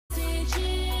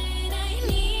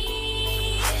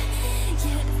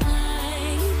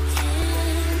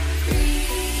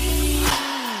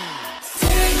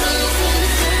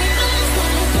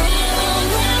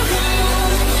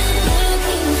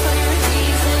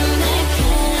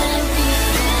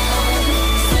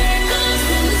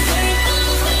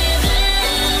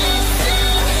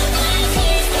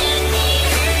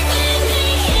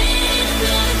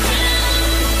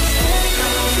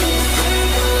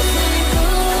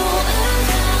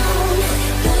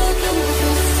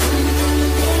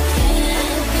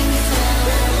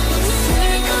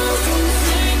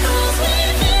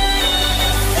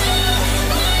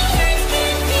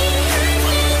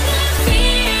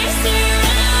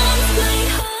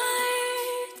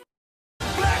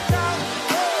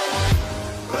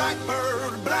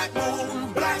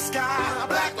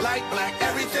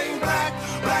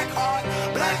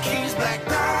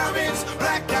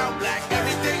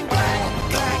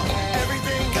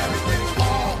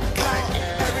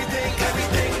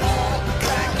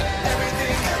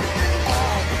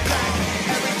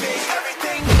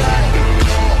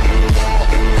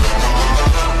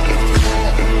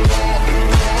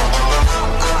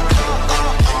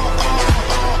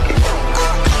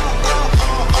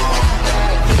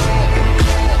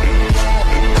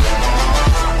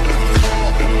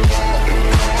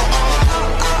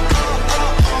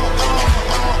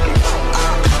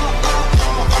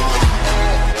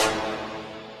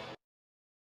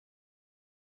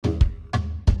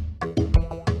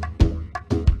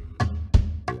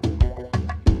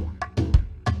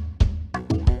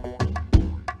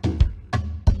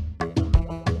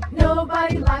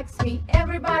likes me,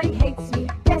 everybody hates me.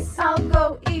 Guess I'll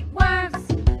go eat worms.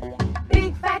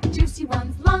 Big, fat, juicy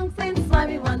ones, long, thin,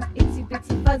 slimy ones, itsy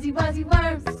bitsy, fuzzy, wuzzy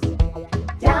worms.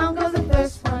 Down goes the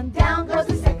first one, down goes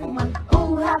the second one.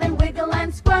 Oh, how they wiggle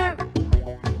and squirm.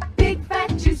 Big, fat,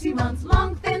 juicy ones,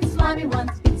 long, thin, slimy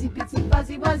ones, itsy bitsy,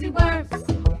 fuzzy, wuzzy worms.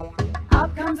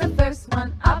 Up comes the first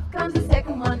one, up comes the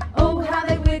second one. Oh, how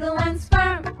they wiggle and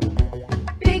squirm.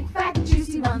 Big, fat,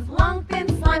 juicy ones, long, thin,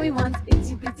 slimy ones,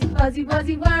 itsy bitsy, fuzzy,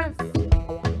 wuzzy worms.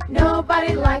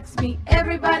 Nobody likes me,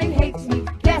 everybody hates me.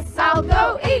 Guess I'll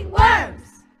go eat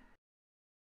worms.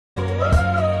 I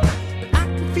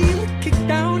can feel it kick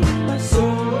down in my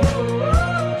soul,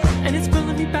 and it's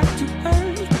pulling me back to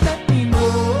earth. Let me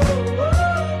know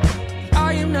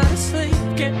I am not a slave,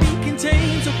 can't be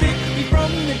contained. So pick me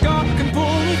from the dark and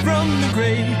pull me from the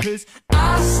grave. 'Cause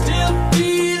I still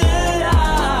feel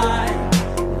alive.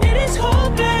 It is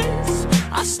hopeless,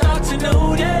 I start to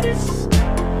notice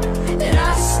that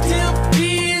I still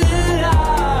feel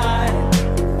alive.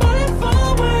 Falling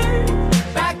forward,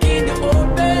 back into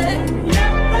orbit,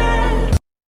 yeah.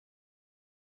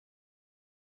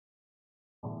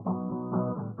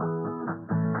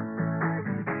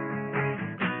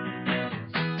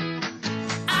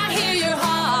 I hear your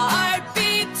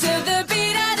heartbeat to the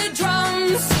beat of the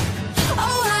drums.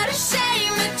 Oh, what a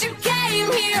shame that you came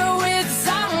here with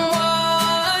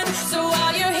someone. So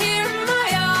while you're here in my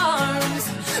arms,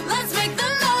 let's make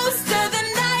the most of the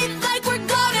night like we're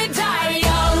gonna die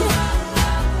young.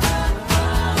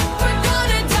 We're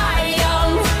gonna die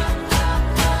young.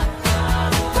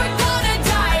 We're gonna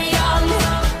die young.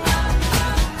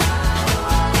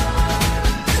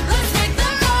 Let's make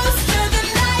the most of the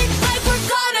night like we're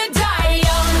gonna die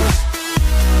young.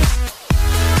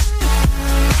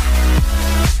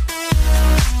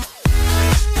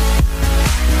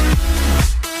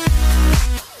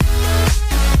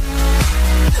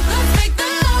 Let's make the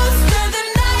most of the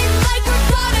night like we're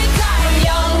gonna die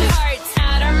young. Hearts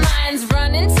out our minds,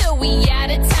 running till we out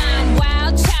of time.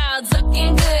 Wild child,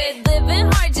 looking good, living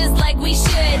hard just like we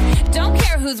should. Don't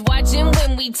care who's watching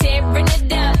when we tearing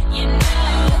it up. You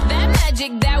know that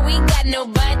magic that we got,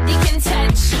 nobody can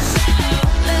touch.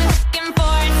 Looking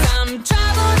for some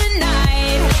trouble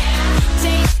tonight.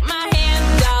 Take my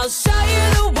hand, I'll show you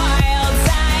the wild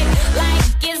side. Like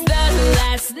it's the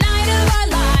last night of our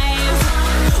lives.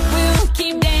 We'll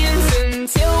keep dancing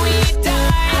till we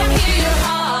die. I hear your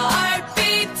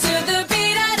heartbeat to the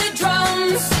beat of the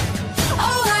drums.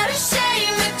 Oh, what a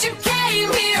shame that you came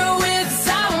here with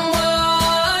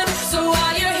someone. So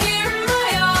while you're here in my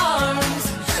arms,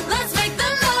 let's make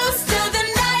the most of the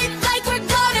night like we're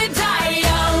gonna die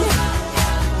young.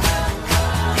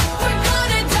 We're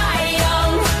gonna die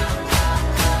young.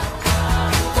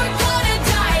 We're gonna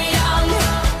die young.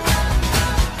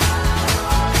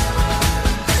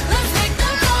 Let's make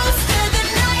the most of the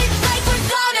night like we're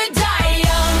gonna die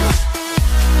young.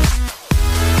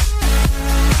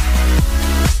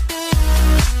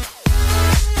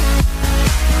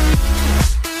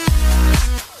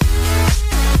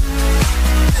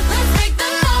 Let's make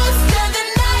the most of the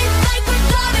night like we're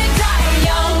gonna die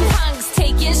young. Punks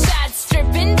taking shots,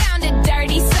 stripping down to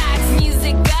dirty socks.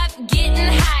 Music up,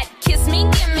 getting hot. Kiss me,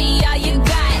 give me all you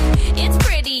got. It's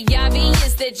pretty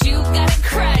obvious that you got a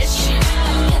crush.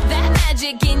 That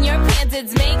magic in your pants,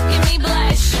 it's making me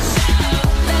blush.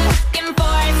 Looking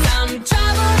for some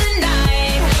trouble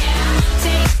tonight.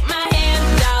 Take my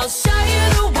hand, I'll show you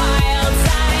the wild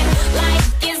side. Like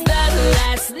it's the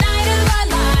last night of our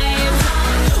lives.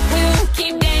 We'll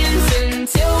keep dancing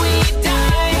till we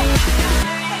die.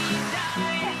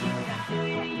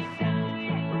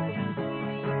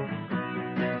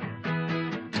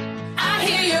 I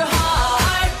hear your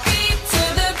heartbeat to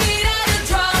the beat of the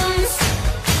drums.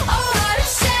 Oh, what a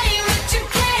shame that you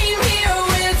came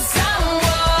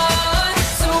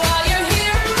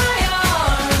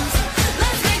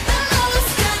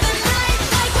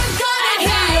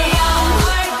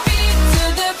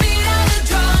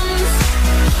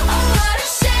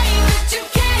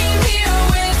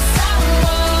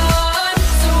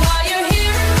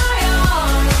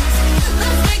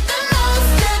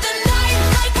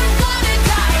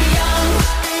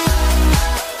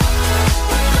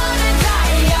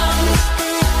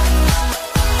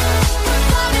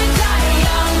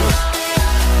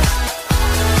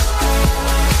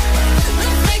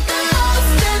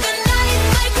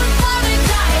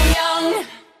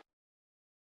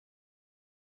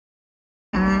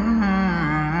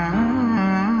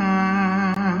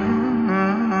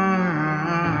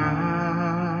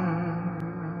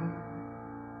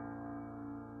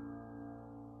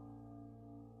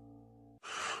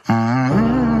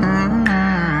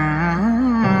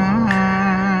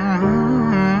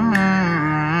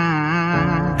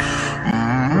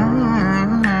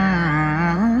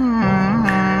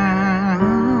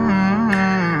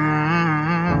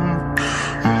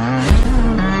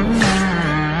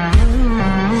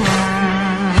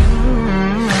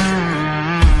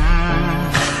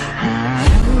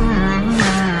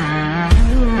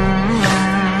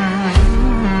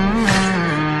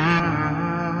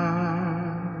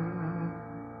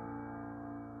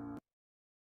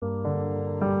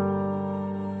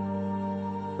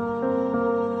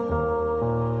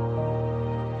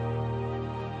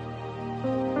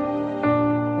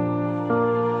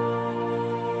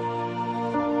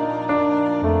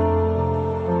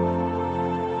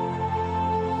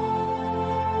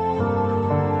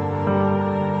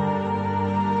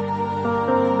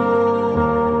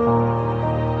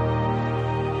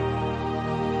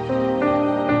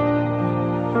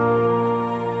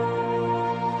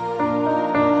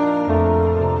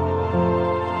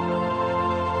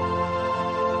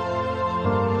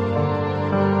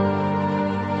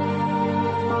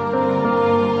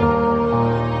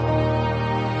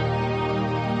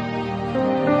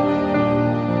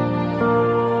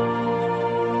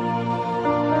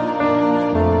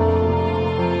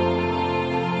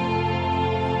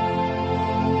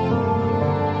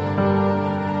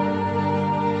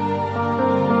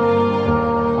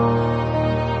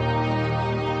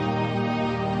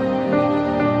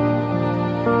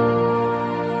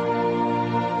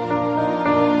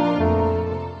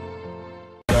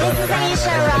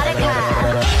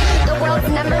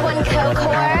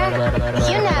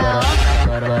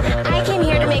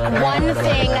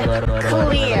Losing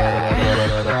clear.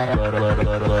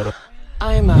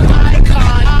 I'm an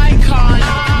icon, icon,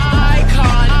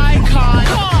 icon, icon.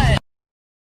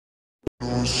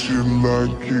 Shit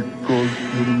like it goes.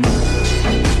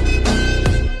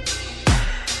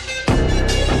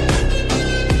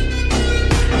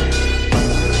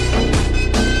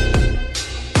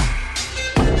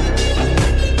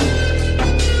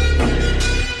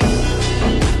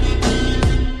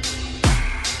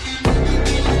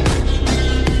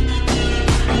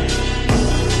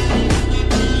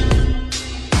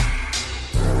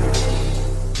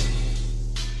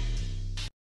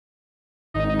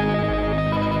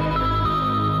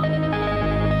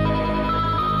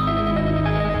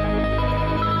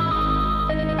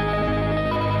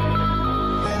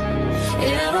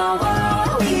 In a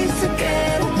world we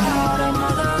forget about our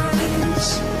mothers,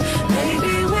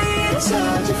 maybe we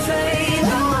deserve to fade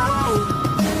away.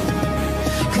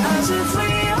 'Cause if we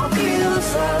don't give a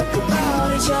fuck about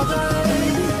each other,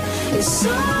 it's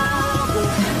over.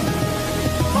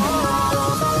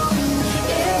 Oh,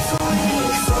 if we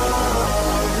fall,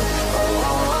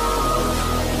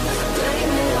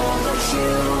 blame it on the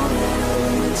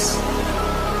humans.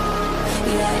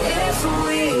 Yeah, if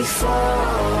we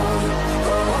fall,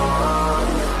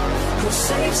 who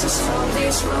saves us from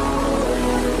these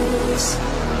ruins?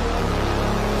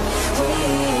 We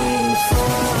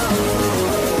fall.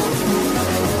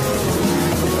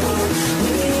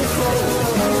 We fall.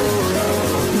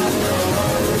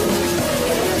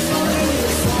 If we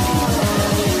fall,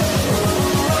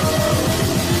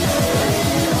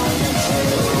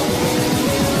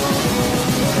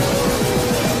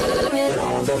 blame it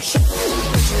on the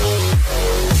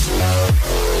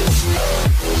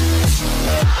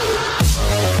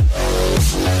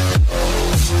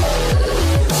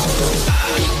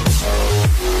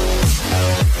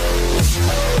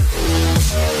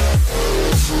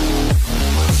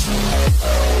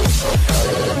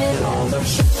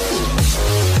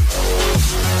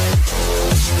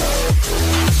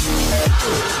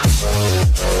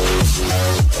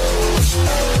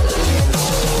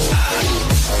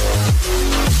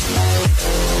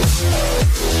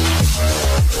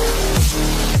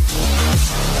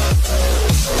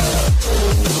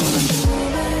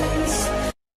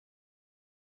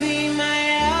be my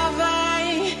ally.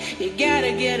 You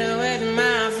gotta get away with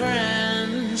my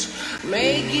friends.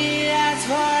 Make it last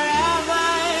forever.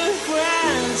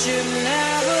 Friendship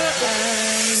never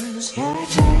ends. Gotta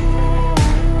tell you what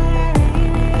I really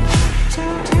need. So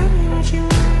tell me what you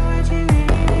want, what you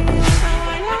really need.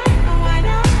 Oh, I know, oh, I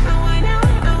know, oh, I know,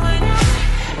 oh, I know.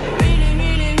 I really,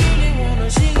 really, really wanna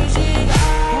see you shit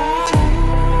out. Gotta tell you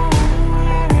what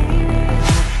I really need.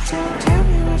 So tell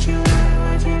me what you want,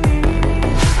 what you really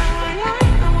need. Oh, I know,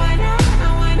 oh, I know,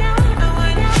 oh, I know, oh,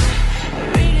 I know. I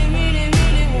really, really,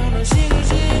 really wanna see you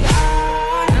shit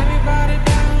out. Everybody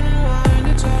down and wind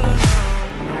it all around.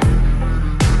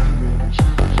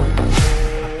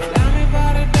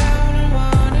 Everybody down and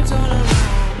wind it all around.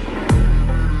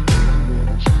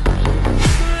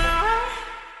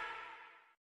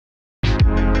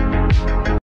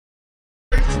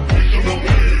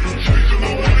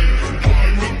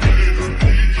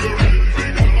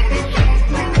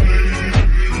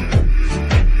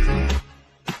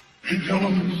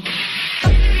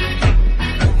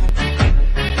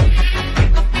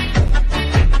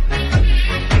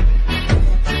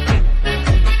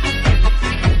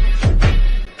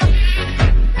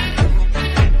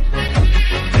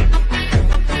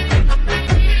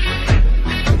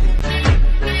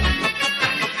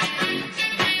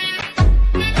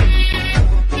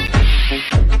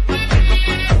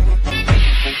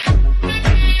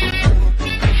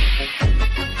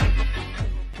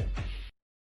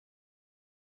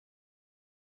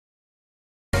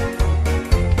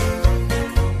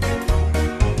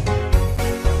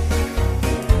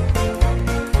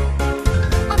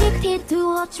 Addicted to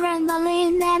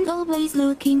adrenaline and always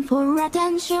looking for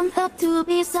attention. Thought to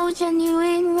be so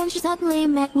genuine when she suddenly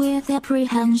met with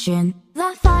apprehension.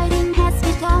 The fighting has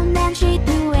begun and she'd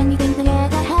do anything to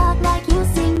get ahead, like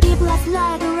using deep last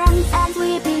runs and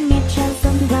sweeping Micheal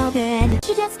under the bed.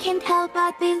 She just can't help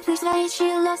but be persuaded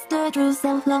she lost the true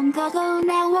self long ago.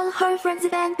 Now all her friends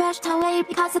even pushed away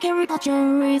because the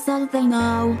caricature is all they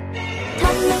know.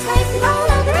 Time is racing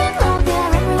all over and love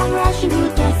there, everyone rushing to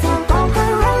get some for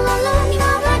her all alone. You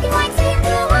know, black and white seem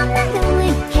to one and the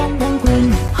link and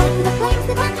queen. Hold the flames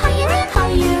that went higher and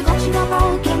higher, touching a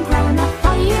broken crown of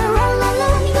fire. All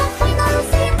alone, you got final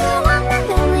seem to one and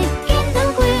the link and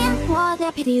queen. What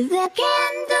a pity the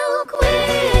candle queen.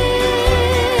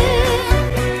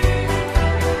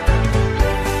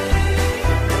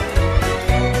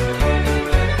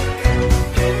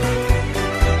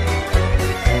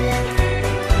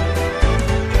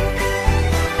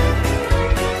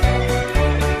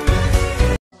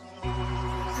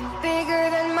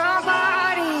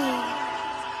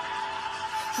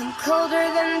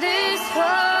 than this home.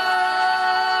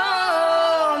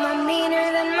 I'm meaner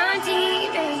than my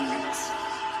demons.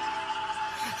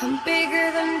 I'm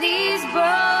bigger than these bones.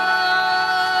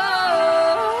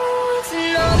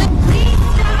 And all the please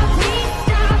stop me.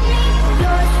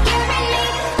 You're scaring me.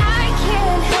 I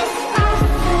can't help my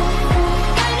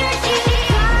energy.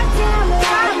 Goddamn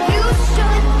right, you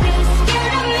should be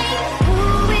scared of me. Who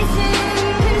is in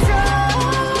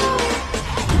control?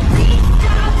 Please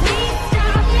stop me.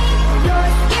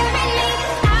 You're scaring me.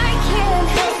 I can't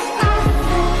help my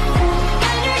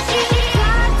energy.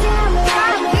 Goddamn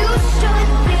right, you should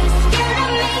be scared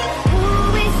of me. Who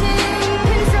is in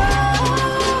control?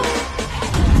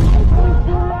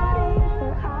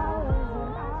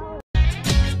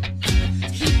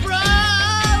 He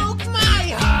broke my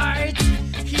heart.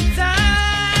 He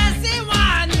doesn't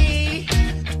want me.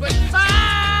 But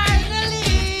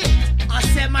finally, I'll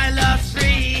set my love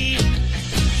free.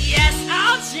 Yes,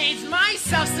 I'll change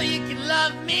myself so you can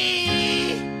love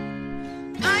me.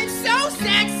 I'm so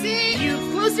sexy. You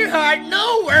close your heart,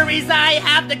 no worries, I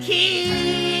have the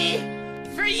key.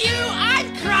 For you, I'd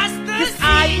cross the seas.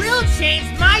 I will change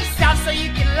myself so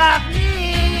you can love me.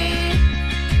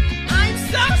 I'm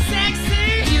so sexy.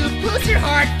 You close your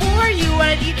heart, for you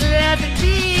I'd eat 11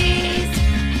 bees.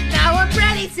 Now I'm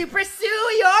ready to proceed.